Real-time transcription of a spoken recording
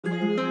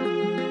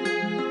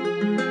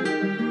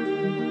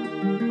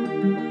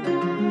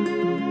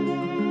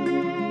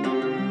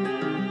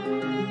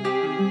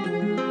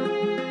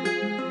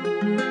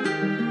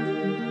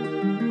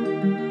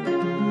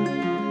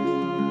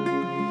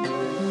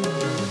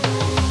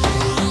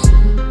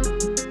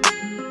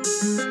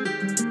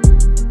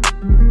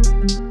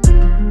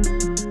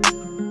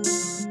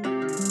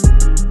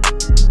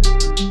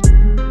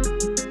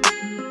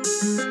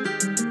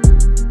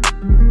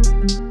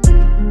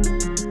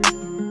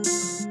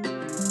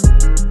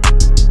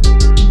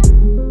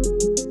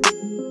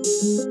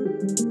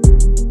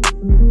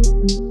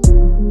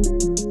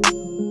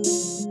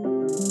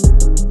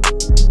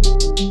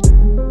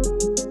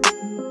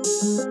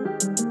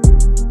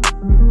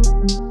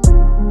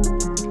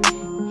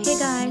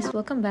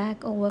welcome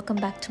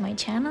back to my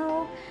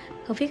channel.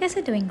 Hope you guys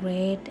are doing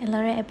great.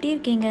 எல்லாரும் எப்படி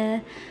இருக்கீங்க?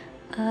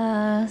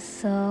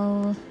 So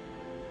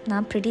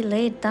நான் pretty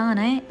late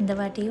தானே இந்த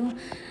வாட்டியும்.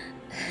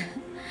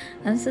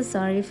 I'm so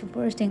sorry for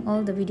posting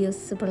all the videos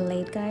super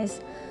late, guys.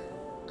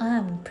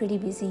 I'm pretty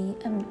busy.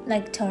 I'm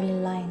like totally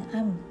lying.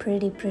 I'm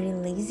pretty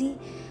lazy.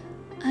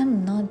 I'm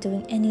not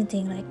doing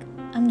anything. Like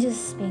I'm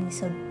just being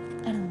so,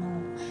 I don't know.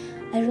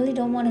 I really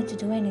don't want to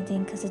do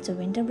anything because it's a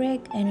winter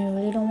break and I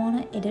really don't want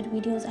to edit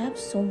videos. I have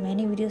so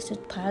many videos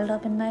just piled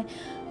up in my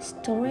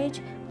storage,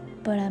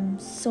 but I'm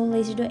so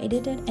lazy to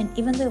edit it. And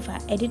even though if I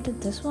edited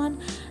this one,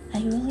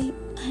 I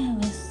am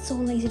so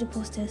lazy to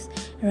post this.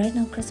 Right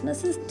now Christmas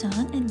is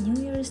done and New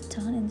Year is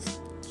done, and it's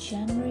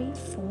January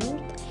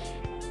 4th,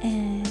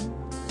 and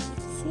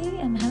see,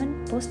 I haven't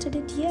posted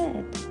it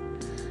yet.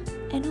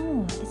 I know,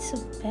 it's so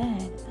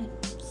bad. I'm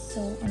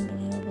so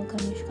unbelievable,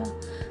 Kanishka.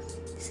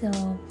 So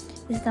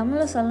இது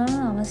தமிழில்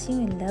சொல்லணும்னு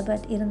அவசியம் இல்லை,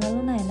 but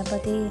இருந்தாலும் நான் என்னை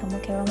பற்றி ரொம்ப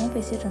கேவலமாக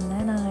பேசிகிட்டு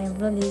இருந்தேன். நான்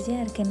எவ்வளோ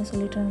லேசியாக இருக்கேன்னு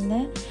சொல்லிட்டு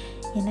இருந்தேன்.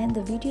 ஏன்னா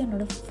இந்த வீடியோ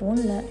என்னோடய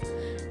ஃபோனில்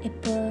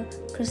இப்போ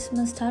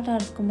கிறிஸ்மஸ் ஸ்டார்ட்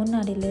ஆகிறதுக்கு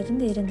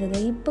முன்னாடியிலேருந்து இருந்தது.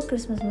 இப்போ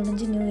கிறிஸ்மஸ்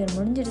முடிஞ்சு நியூ இயர்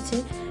முடிஞ்சிடுச்சு,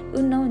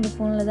 இன்னும் இந்த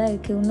ஃபோனில் தான்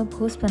இருக்குது, இன்னும்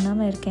போஸ்ட்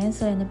பண்ணாமல் இருக்கேன்.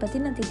 ஸோ என்னை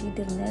பற்றி நான்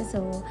திட்டிகிட்டு இருந்தேன்.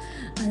 ஸோ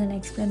அதை நான்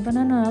எக்ஸ்பிளைன்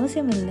பண்ணணும்னு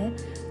அவசியம் இல்லை.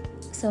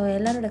 ஸோ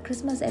எல்லாரோட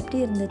கிறிஸ்மஸ் எப்படி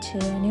இருந்துச்சு,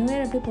 நியூ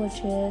இயர் எப்படி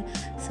போச்சு,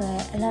 ஸோ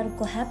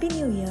எல்லாருக்கும் ஹாப்பி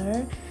நியூ இயர்.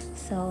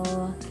 ஸோ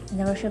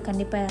இந்த வருஷம்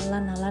கண்டிப்பாக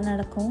எல்லாம் நல்லா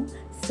நடக்கும்.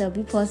 So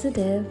be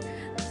positive.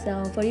 So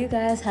for you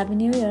guys, happy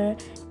new year.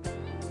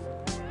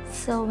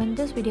 So in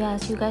this video,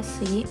 as you guys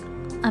see,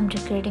 I'm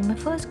decorating my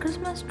first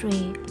Christmas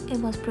tree. It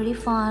was pretty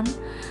fun.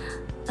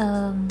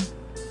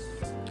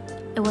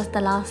 It was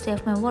the last day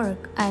of my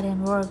work. I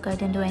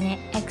didn't do any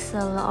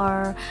Excel or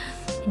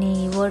any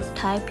word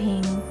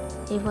typing.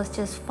 It was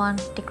just fun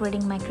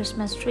decorating my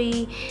Christmas tree.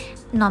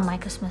 Not my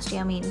Christmas tree,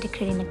 I mean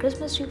decorating the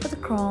Christmas tree for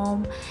the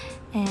Chrome.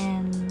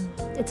 And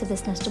it's a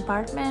business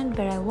department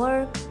where I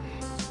work,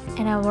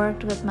 and I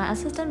worked with my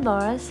assistant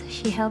boss.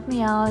 She helped me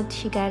out,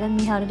 she guided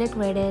me how to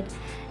decorate it.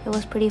 It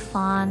was pretty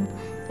fun.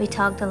 We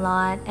talked a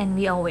lot, and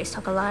we always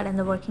talk a lot in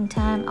the working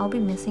time. I'll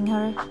be missing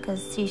her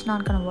because she's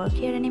not gonna work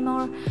here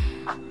anymore,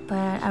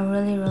 but I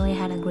really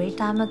had a great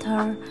time with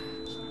her.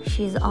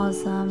 She's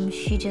awesome.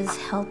 She just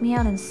helped me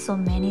out in so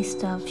many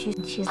stuff.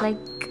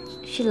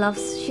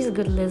 She's a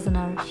good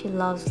listener. She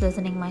loves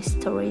listening my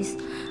stories.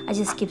 I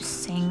just keep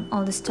saying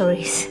all the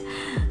stories.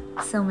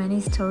 So many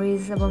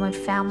stories about my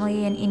family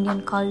and Indian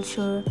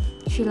culture.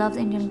 She loves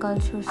Indian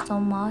culture so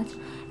much.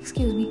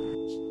 Excuse me.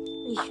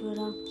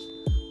 Ishwara.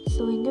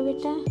 So inga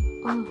vitta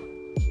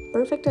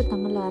perfect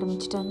தமிழ்ல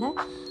ஆரம்பிச்சிட்டாங்க.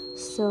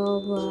 So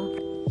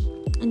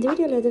இந்த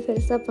வீடியோல எது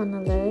பெருசா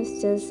பண்ணல. It's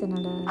just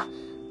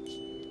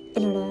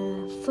என்னோட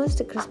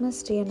first Christmas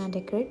ட்ரீயை நான்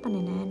டெக்கரேட்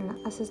பண்ணினேன் என்னோட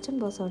அசிஸ்டன்ட்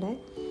பாஸோட.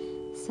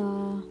 ஸோ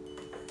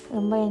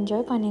ரொம்ப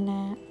என்ஜாய்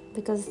பண்ணினேன்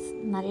பிகாஸ்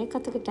நிறைய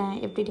கற்றுக்கிட்டேன்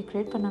எப்படி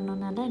டெக்கரேட்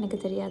பண்ணணுன்னால எனக்கு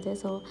தெரியாது.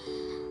 ஸோ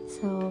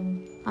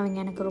அவங்க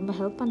எனக்கு ரொம்ப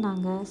ஹெல்ப்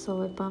பண்ணாங்க. ஸோ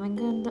இப்போ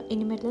அவங்க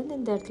இனிமேட்லேருந்து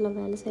இந்த இடத்துல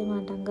வேலை செய்ய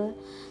மாட்டாங்க.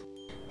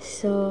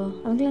 ஸோ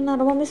அவங்கள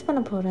நான் ரொம்ப மிஸ்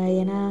பண்ண போகிறேன்.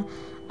 ஏன்னா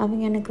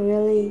அவங்க எனக்கு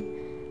ரியலி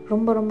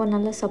ரொம்ப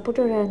நல்ல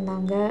சப்போர்ட்டிவாக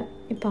இருந்தாங்க.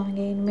 இப்போ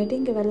அவங்க இனிமேட்டு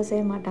இங்கே வேலை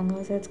செய்ய மாட்டாங்க.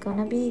 ஸோ இட்ஸ்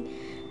கான பி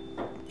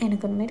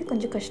எனக்கு உண்மையிலே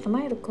கொஞ்சம்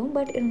கஷ்டமாக இருக்கும்,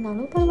 பட்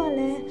இருந்தாலும்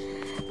பரவாயில்ல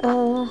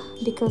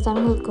பிகாஸ்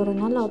அவங்களுக்கு ஒரு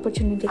நல்ல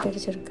ஆப்பர்ச்சுனிட்டி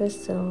கிடச்சிருக்கு.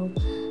 ஸோ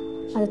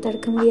அதை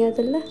தடுக்க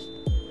முடியாதுல்ல.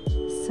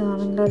 ஸோ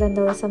அவங்களோட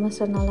அந்த ஒரு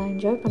செமஸ்டர் நல்லா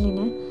என்ஜாய்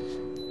பண்ணினேன்.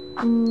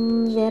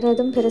 வேறு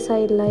எதுவும்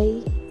பெருசாக இல்லை.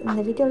 இந்த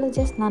வீடியோவில்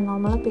ஜஸ்ட் நான்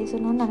நார்மலாக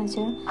பேசணும்னு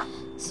நினச்சேன்.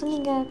 ஸோ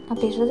நீங்கள்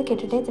நான் பேசுகிறது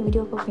கேட்டுகிட்டே இந்த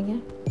வீடியோ பார்ப்பீங்க,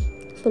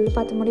 ஃபுல்லு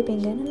பார்த்து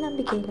முடிப்பீங்கன்னு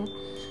நம்பிக்கையில்.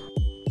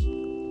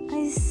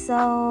 So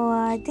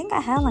I think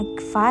I have like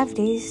 5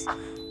 days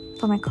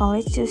for my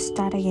college to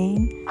start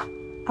again.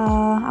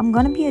 I'm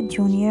gonna be a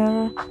junior,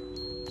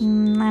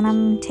 and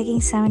I'm taking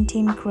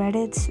 17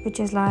 credits, which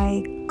is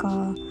like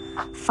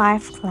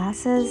 5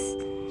 classes,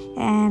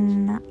 and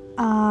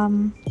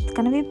it's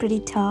gonna be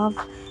pretty tough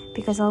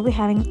because I'll be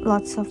having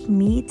lots of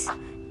meets,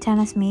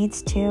 tennis meets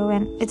too,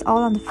 and it's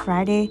all on the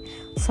Friday,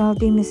 so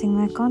I'll be missing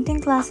my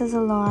accounting classes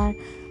a lot.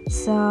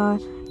 So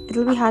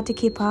it'll be hard to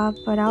keep up,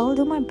 but I will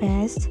do my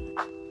best,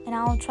 and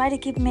I'll try to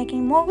keep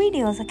making more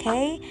videos,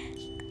 okay?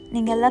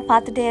 நீங்கள் எல்லாம்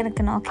பார்த்துட்டே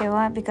இருக்கணும்,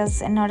 ஓகேவா? Because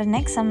என்னோடய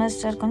next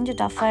semester கொஞ்சம்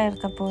டஃப்பாக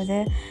இருக்க போகுது,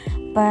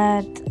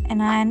 பட்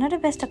நான்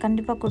என்னோடய பெஸ்ட்டை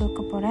கண்டிப்பாக கொடுக்க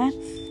போகிறேன்.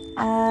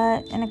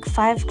 எனக்கு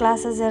 5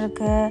 classes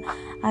இருக்குது,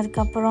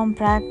 அதுக்கப்புறம்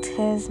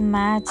ப்ராக்டிஸ்,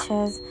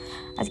 மேட்சஸ்,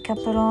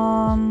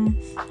 அதுக்கப்புறம்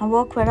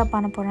ஒர்க் வேறு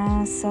பண்ண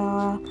போகிறேன். ஸோ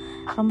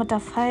ரொம்ப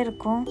டஃப்பாக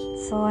இருக்கும்.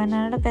 ஸோ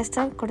என்னோடய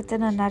பெஸ்ட்டை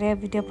கொடுத்து நான் நிறைய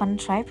வீடியோ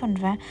பண்ண ட்ரை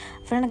பண்ணுறேன்.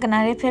 அப்புறம் எனக்கு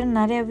நிறைய பேர்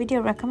நிறைய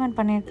வீடியோ ரெக்கமெண்ட்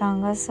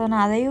பண்ணியிருக்காங்க. ஸோ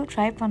நான் அதையும்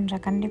ட்ரை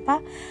பண்ணுறேன்,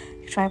 கண்டிப்பாக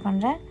ட்ரை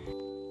பண்ணுறேன்.